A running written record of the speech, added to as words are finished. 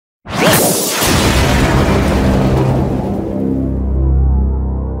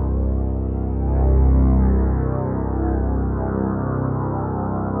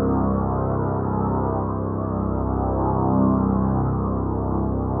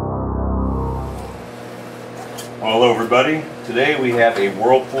Well, hello everybody. Today we have a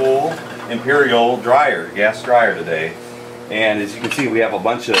Whirlpool Imperial dryer, gas dryer today. And as you can see, we have a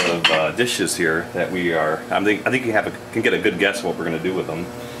bunch of dishes here that we are, I think you can get a good guess what we're going to do with them.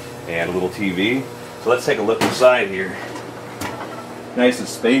 And a little TV. So let's take a look inside here. Nice and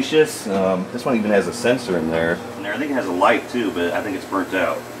spacious. This one even has a sensor in there. And I think it has a light too, but I think it's burnt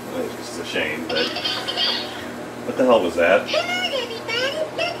out. Which is a shame, but what the hell was that?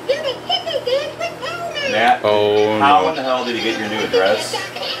 Matt, how in the hell did he get your new address?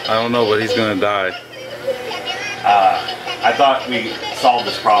 I don't know, but he's gonna die. I thought we solved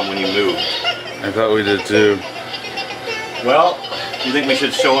this problem when you moved. I thought we did too. Well, you think we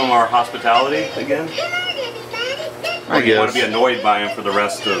should show him our hospitality again? I guess. You want to be annoyed by him for the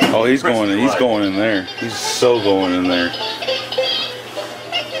rest of? Oh, he's going in. He's going in there. He's so going in there.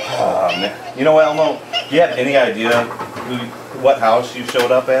 Man. You know what, Elmo? Do you have any idea what house you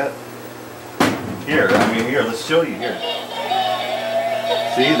showed up at? Here, here, let's show you here.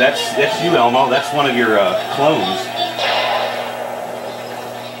 See, that's you, Elmo. That's one of your clones.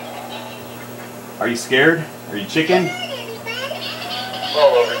 Are you scared? Are you chicken?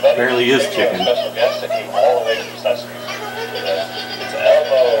 Hello, everybody. Apparently he is chicken. Special guest that came all the way from Sesame Street. It's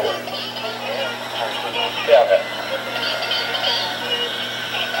Elmo. Yeah, okay.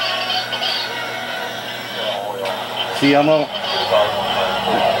 See, Elmo?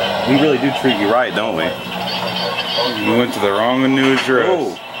 We really do treat you right, don't we? You went to the wrong new address.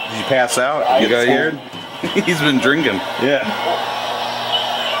 Oh, did you pass out? You got here? He's been drinking. Yeah.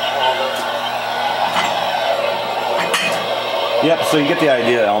 Yep, so you get the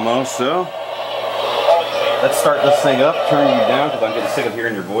idea, Elmo. So, let's start this thing up, turn you down, because I'm getting sick of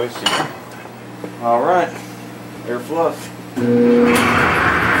hearing your voice here. Alright, air fluff.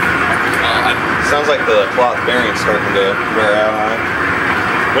 Sounds like the cloth bearing's starting to wear out on it.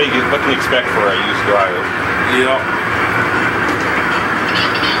 What can you expect for a used dryer? Yep.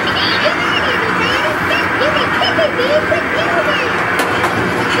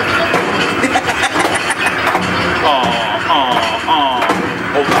 Oh,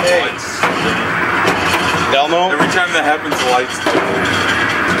 okay. Elmo? Every time that happens, the lights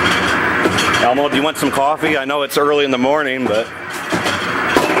go. Elmo, do you want some coffee? I know it's early in the morning, but...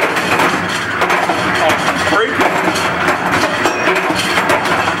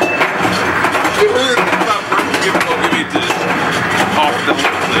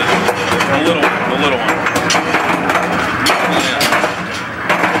 The little one. Yeah.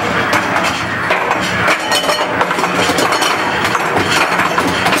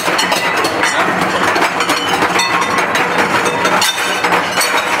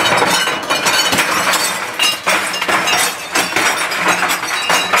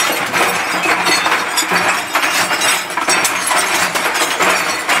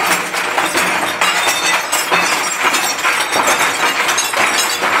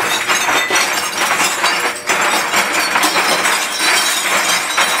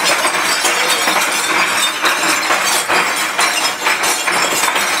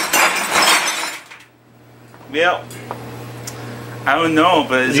 Yep. I don't know,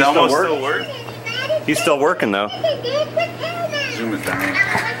 but is Elmo still working? He's still working though. Zoom it down.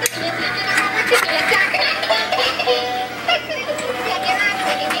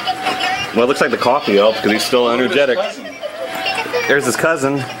 Well, it looks like the coffee helps because he's still energetic. There's his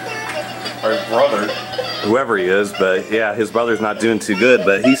cousin. Or his brother. Whoever he is, but yeah, his brother's not doing too good,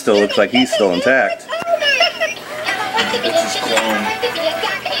 but he still looks like he's still intact. It's his clone.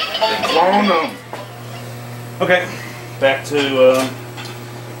 They cloned him. Okay, back to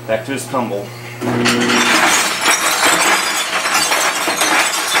his tumble.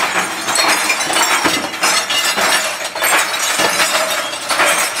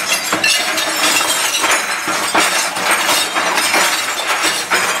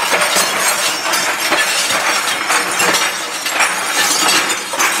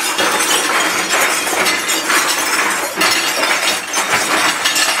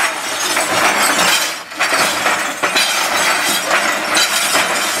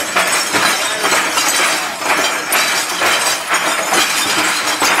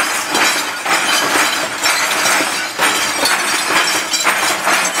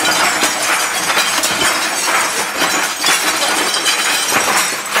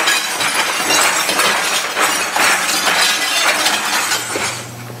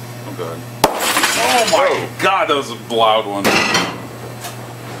 God, that was a loud one.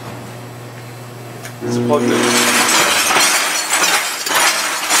 It's plugged in.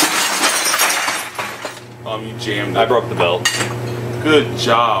 You jammed it. I broke the belt. Good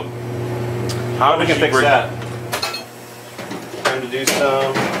job. How We did can you fix break that. Time to do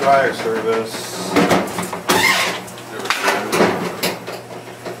some dryer service.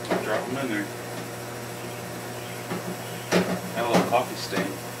 coffee stain.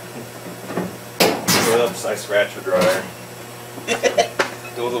 Whoops, I scratched the dryer.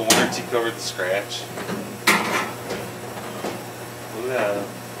 Go the warranty covered the scratch. Look at that.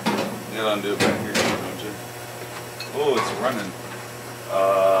 You gotta undo it back here, don't you? Oh, it's running.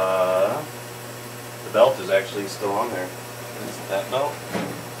 The belt is actually still on there. Is it that belt?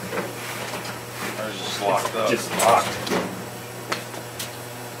 Or is it just locked up? Just locked.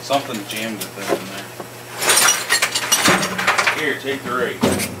 Something jammed the thing in there. Here, take the rake.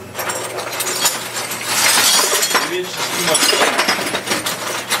 Maybe it's just too much weight.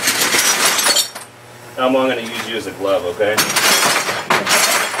 I'm going to use you as a glove, okay?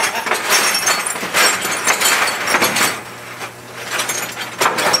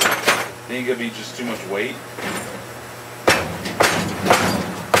 Think it'd be just too much weight.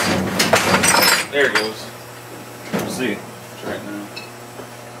 There it goes. Let's see. It's right now.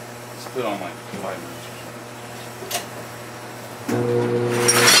 Let's put it on like 5 minutes or something.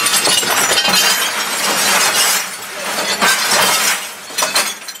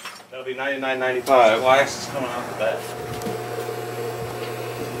 That'll be $99.95. Glass is coming out the back.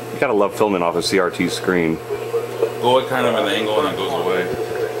 You gotta love filming off a CRT screen. Go it kind of an angle and it goes away.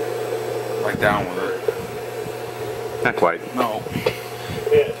 Right down with it. Not quite. No.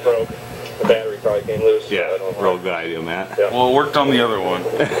 Yeah, it's broke. The battery probably came loose. Yeah, I don't know. real good idea, Matt. Yeah. Well, it worked on the other one.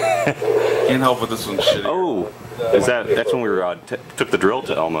 Can't help with this one's shitty. Oh, that's when we were took the drill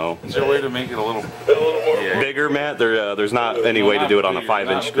to Elmo. Is there a way to make it a little more. Bigger, Matt? There's not any way to do it on a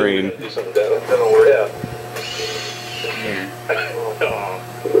 5-inch screen. That'll work. Yeah. here?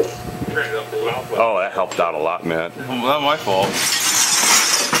 Oh, that helped out a lot, Matt. Well, not my fault.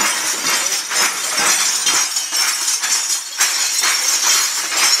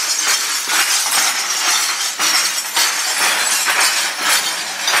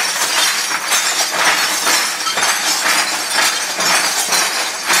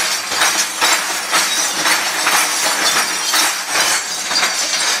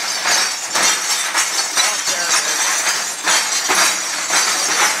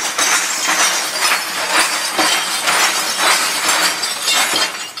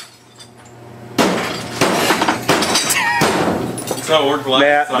 Not work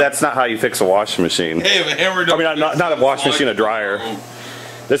Matt, that's not how you fix a washing machine. Hey, the hammer I mean, not a washing machine, a dryer.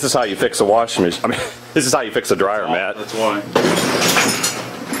 This is how you fix a washing machine. I mean, this is how you fix a dryer, Matt. That's why.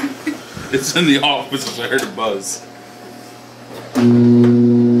 It's in the office, so I heard a buzz.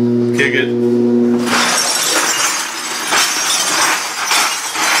 Kick it.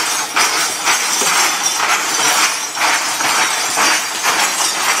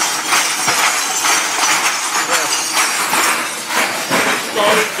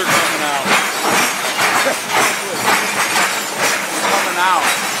 They're coming out. Coming out.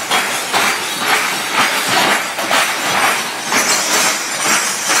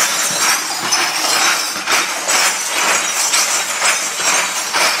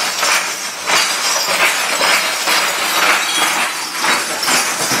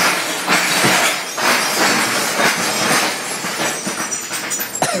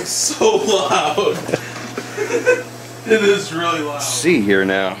 It's so loud. It is really loud. See here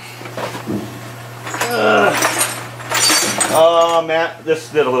now. Matt, this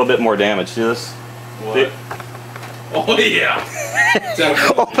did a little bit more damage. See this? What? Oh yeah.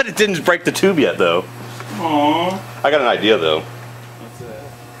 Oh, but it didn't break the tube yet, though. Aww. I got an idea, though. What's that?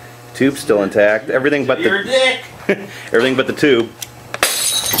 Tube's still intact. Everything but Your the dick. everything but the tube.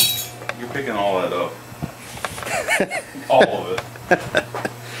 You're picking all that up. All of it.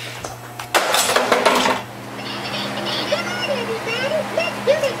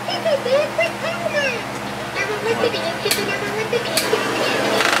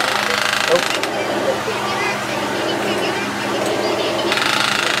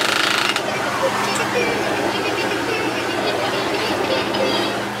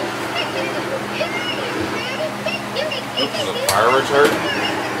 This is a fire retardant?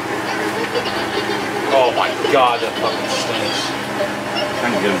 Oh my god, that fucking stinks. I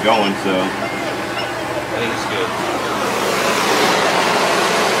can get him going, so. I think it's good.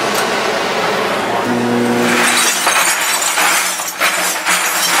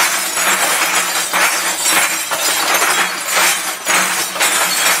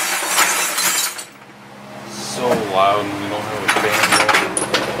 So loud and we don't have a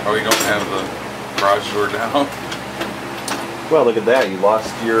fan. Or we don't have the garage door down. Well, look at that. You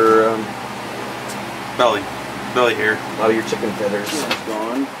lost your Belly hair. a lot of your chicken feathers. It's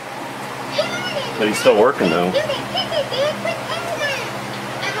gone. But he's still working, though.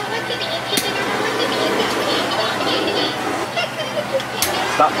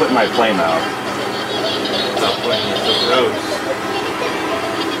 Stop putting my flame out. Stop playing with the roast.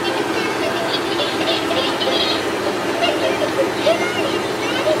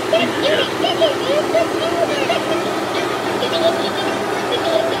 Okay,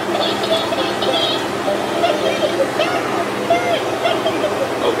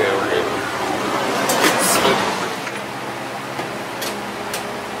 we're good.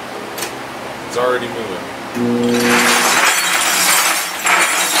 It's already moving.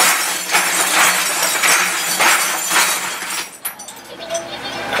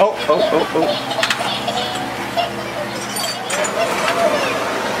 Oh, oh, oh, oh.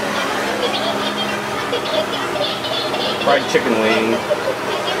 Fried chicken wing.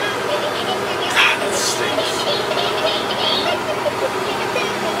 God, that stinks.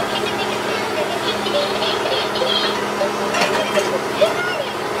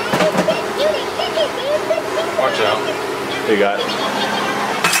 Watch out. You got it.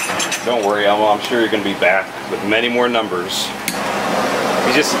 Don't worry, Elmo. I'm sure you're going to be back with many more numbers.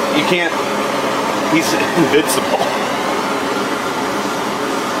 You can't, he's invincible.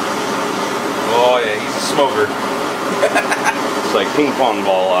 Oh yeah, he's a smoker. It's like ping pong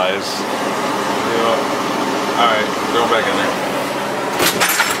ball eyes. Yeah. Alright, throw him back in there.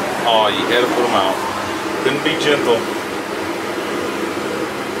 Oh, you had to put him out. Couldn't be gentle.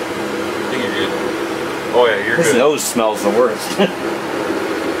 I think you're good. Oh yeah, you're His good. nose smells the worst. I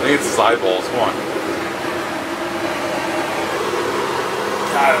think it's his eyeballs. Come on.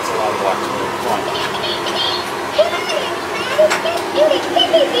 God, that's a lot of black smoke. Come on.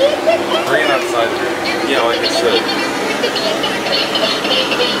 Bring it outside there. Yeah, like I said.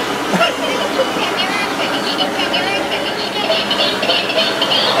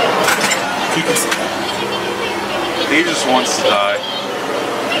 He just wants to die.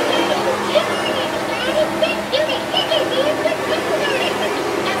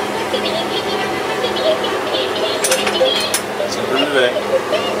 So turn it back.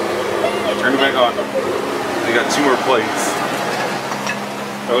 Turn it back on. We got 2 more plates.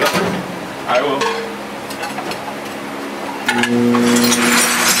 Throw it up. I will.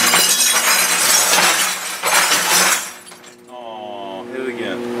 Oh, hit it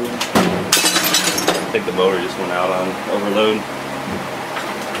again. I think the motor just went out on overload.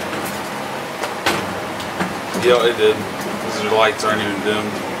 Yeah, it did. Because the lights aren't even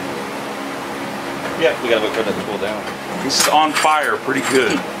dimmed. Yeah, we gotta wait for that to cool down. It's on fire pretty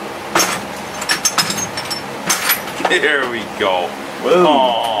good. There we go. Whoa.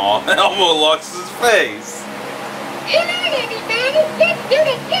 Aww, Elmo lost his face.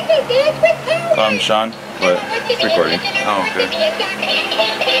 Sean? What? It's recording. Oh, okay.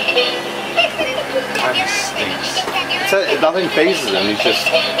 That stinks. Nothing phases him. He's just,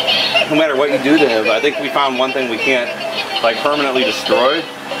 no matter what you do to him, I think we found one thing we can't, like, permanently destroy.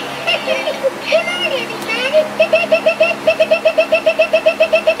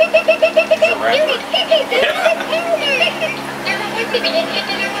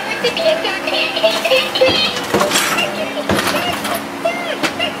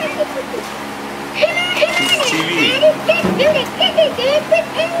 TV.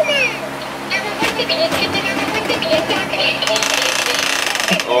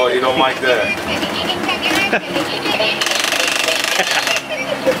 Oh, you don't like that?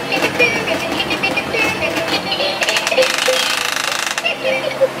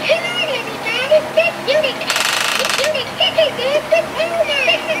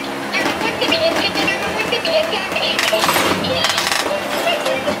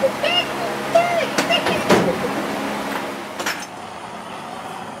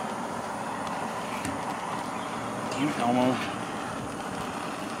 Elmo.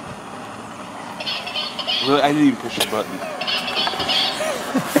 Really, I didn't even push the button.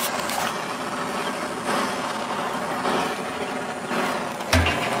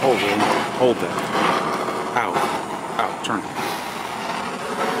 Hold it. Hold that. Ow. Ow. Turn it.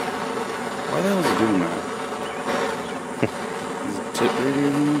 Why the hell is it doing that? Is it tip radio?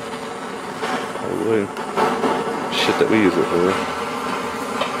 Probably. Shit that we use it for.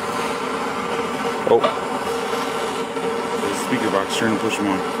 Oh. The speaker box. Turn and push them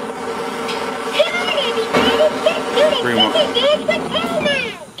on. Bring them up.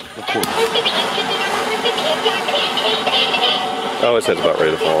 Of course. Oh, it says about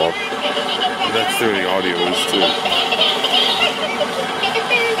ready to fall off. That's where the audio is too.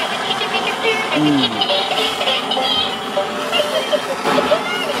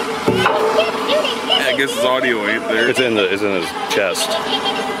 Yeah, I guess his audio ain't there. It's in his chest.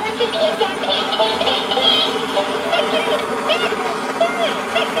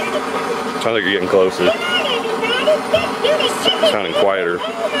 Sounds like you're getting closer. It's sounding quieter.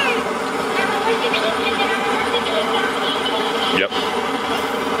 Yep.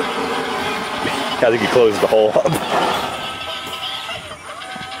 I think you closed the hole up.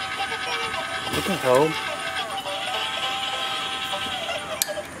 What the hell?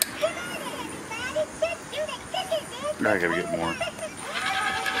 I gotta get more.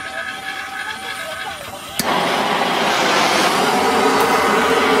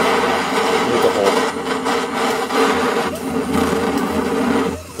 Look at the hole.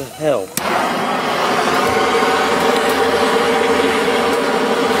 What the hell?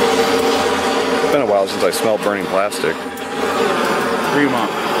 It's been a while since I smelled burning plastic. Bring him on.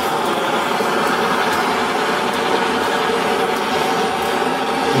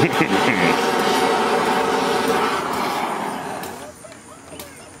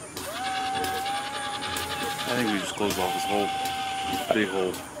 I think we just closed off this whole big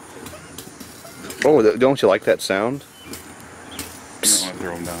hole. Oh, don't you like that sound? You don't want to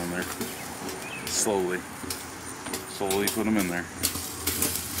throw them down there. Slowly. Slowly put them in there.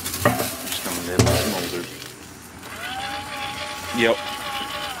 Just gonna get them smoldered. Yep.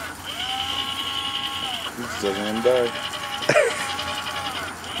 This doesn't even die.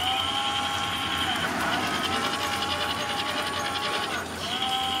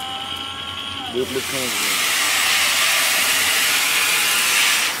 Good looking.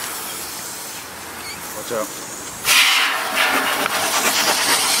 Watch out.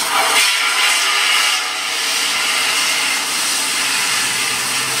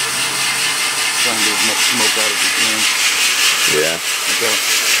 Trying to get as much smoke out as we can. Yeah. Watch out.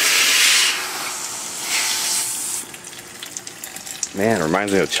 Man, it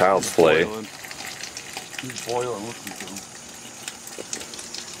reminds me of Child's Play. He's boiling. Listen to him.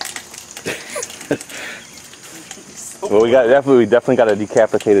 Well, we definitely got a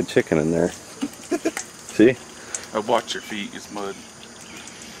decapitated chicken in there. See? Watch your feet, it's mud.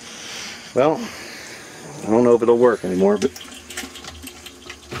 Well, I don't know if it'll work anymore, but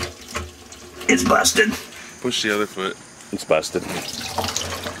it's busted. Push the other foot. It's busted.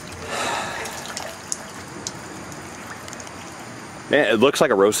 Man, it looks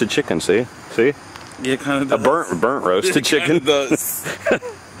like a roasted chicken. See? See? Yeah, it kind of does. A burnt roasted chicken. It does.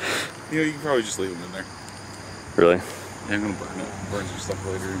 You know, you can probably just leave them in there. Really? Yeah, I'm gonna burn it. Burn some stuff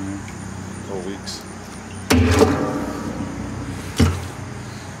later in there. A couple weeks.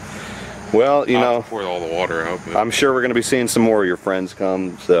 Well, you know, pour all the water out. But I'm sure we're going to be seeing some more of your friends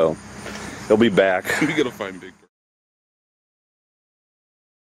come, so they'll be back. we gotta find big.